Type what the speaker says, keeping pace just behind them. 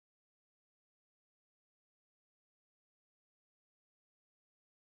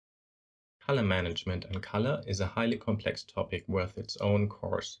Color management and color is a highly complex topic worth its own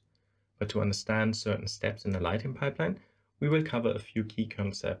course, but to understand certain steps in the lighting pipeline, we will cover a few key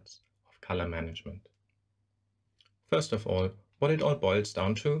concepts of color management. First of all, what it all boils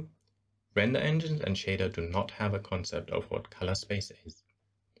down to: render engines and shader do not have a concept of what color space is.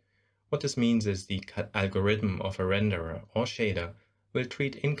 What this means is the algorithm of a renderer or shader will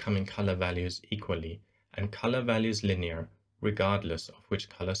treat incoming color values equally and color values linear, regardless of which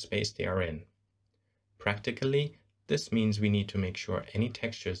color space they are in. Practically, this means we need to make sure any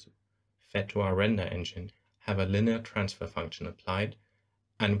textures fed to our render engine have a linear transfer function applied,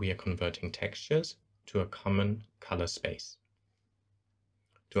 and we are converting textures to a common color space.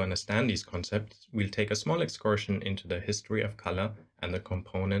 To understand these concepts, we'll take a small excursion into the history of color and the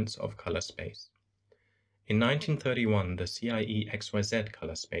components of color space. In 1931, the CIE XYZ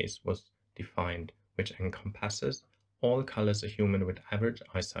color space was defined, which encompasses all colors a human with average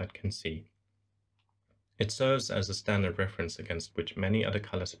eyesight can see. It serves as a standard reference against which many other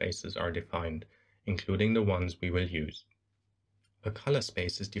color spaces are defined, including the ones we will use. A color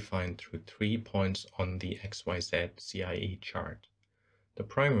space is defined through 3 points on the XYZ CIE chart. The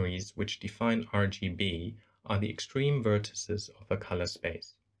primaries which define RGB are the extreme vertices of a color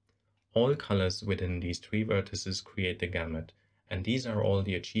space. All colors within these 3 vertices create the gamut, and these are all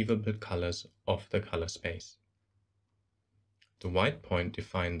the achievable colors of the color space. The white point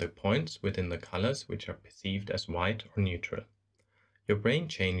defines the points within the colors which are perceived as white or neutral. Your brain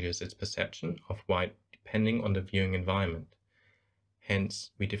changes its perception of white depending on the viewing environment. Hence,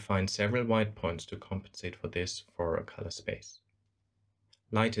 we define several white points to compensate for this for a color space.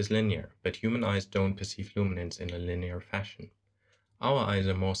 Light is linear, but human eyes don't perceive luminance in a linear fashion. Our eyes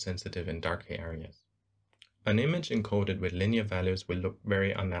are more sensitive in darker areas. An image encoded with linear values will look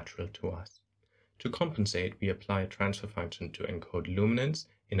very unnatural to us. To compensate, we apply a transfer function to encode luminance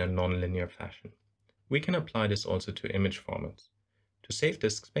in a non-linear fashion. We can apply this also to image formats. To save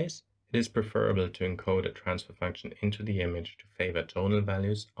disk space, it is preferable to encode a transfer function into the image to favor tonal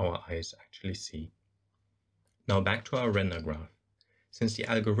values our eyes actually see. Now back to our render graph. Since the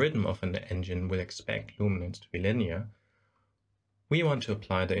algorithm of an engine will expect luminance to be linear, we want to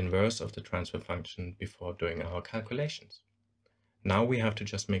apply the inverse of the transfer function before doing our calculations. Now we have to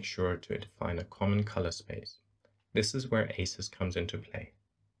just make sure to define a common color space. This is where ACES comes into play.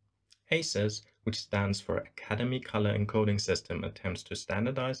 ACES, which stands for Academy Color Encoding System, attempts to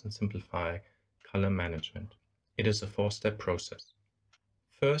standardize and simplify color management. It is a 4-step process.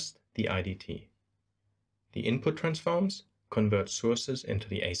 First, the IDT. The input transforms convert sources into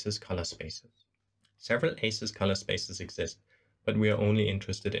the ACES color spaces. Several ACES color spaces exist, but we are only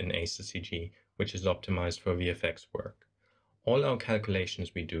interested in ACES CG, which is optimized for VFX work. All our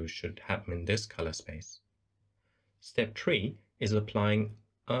calculations we do should happen in this color space. Step 3 is applying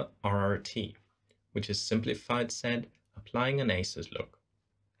a RRT, which is simplified said, applying an ACES look.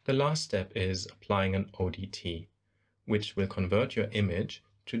 The last step is applying an ODT, which will convert your image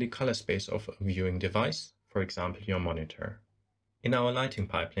to the color space of a viewing device, for example your monitor. In our lighting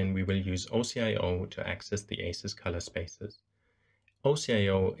pipeline, we will use OCIO to access the ACES color spaces.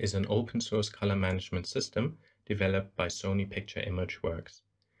 OCIO is an open source color management system developed by Sony Picture Imageworks.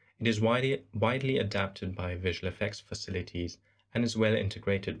 It is widely adapted by visual effects facilities and is well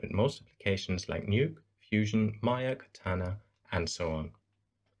integrated with most applications like Nuke, Fusion, Maya, Katana, and so on.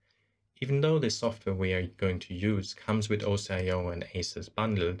 Even though the software we are going to use comes with OCIO and ACES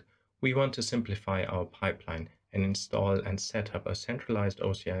bundled, we want to simplify our pipeline and install and set up a centralized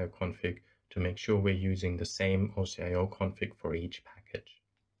OCIO config to make sure we're using the same OCIO config for each package.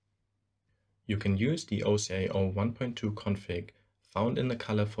 You can use the OCIO 1.2 config found in the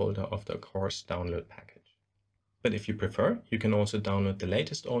color folder of the course download package. But if you prefer, you can also download the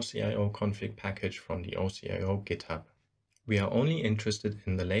latest OCIO config package from the OCIO GitHub. We are only interested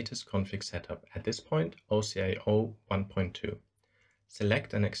in the latest config setup, at this point OCIO 1.2.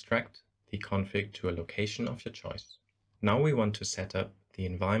 Select and extract the config to a location of your choice. Now we want to set up the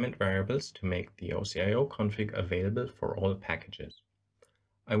environment variables to make the OCIO config available for all packages.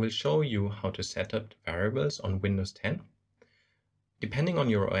 I will show you how to set up the variables on Windows 10. Depending on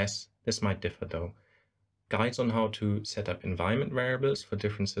your OS, this might differ though. Guides on how to set up environment variables for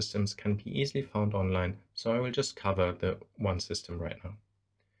different systems can be easily found online, so I will just cover the one system right now.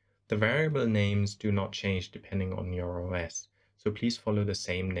 The variable names do not change depending on your OS, so please follow the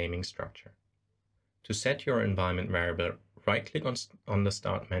same naming structure. To set your environment variable, right-click on the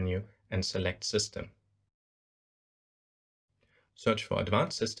Start menu and select System. Search for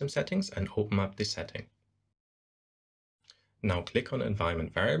Advanced System Settings and open up the setting. Now click on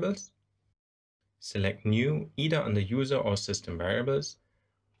Environment Variables. Select New either under User or System Variables.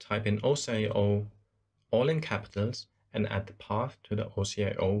 type in OCIO all in capitals and add the path to the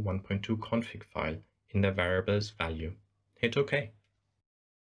OCIO 1.2 config file in the variable's value. Hit OK.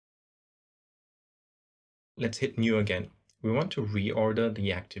 Let's hit New again. We want to reorder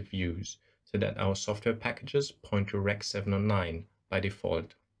the active views so that our software packages point to Rec 709 by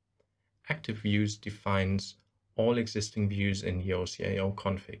default. Active views defines all existing views in the OCIO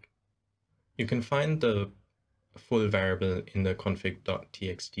config. You can find the full variable in the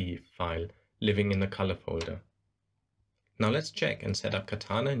config.txt file living in the color folder. Now let's check and set up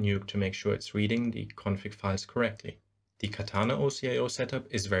Katana and Nuke to make sure it's reading the config files correctly. The Katana OCIO setup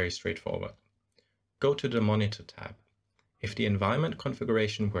is very straightforward. Go to the Monitor tab. If the environment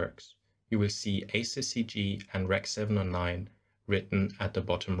configuration works, you will see ACCG and Rec 709 written at the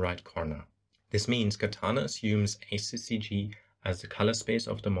bottom right corner. This means Katana assumes ACCG as the color space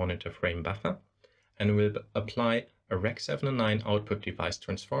of the monitor frame buffer and will apply a Rec 709 output device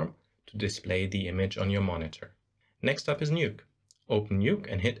transform to display the image on your monitor. Next up is Nuke. Open Nuke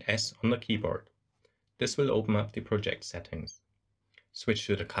and hit S on the keyboard. This will open up the project settings. Switch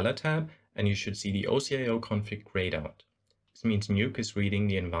to the Color tab and you should see the OCIO config grayed out. This means Nuke is reading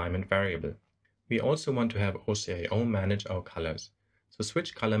the environment variable. We also want to have OCIO manage our colors, so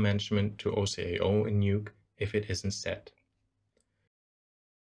switch color management to OCIO in Nuke if it isn't set.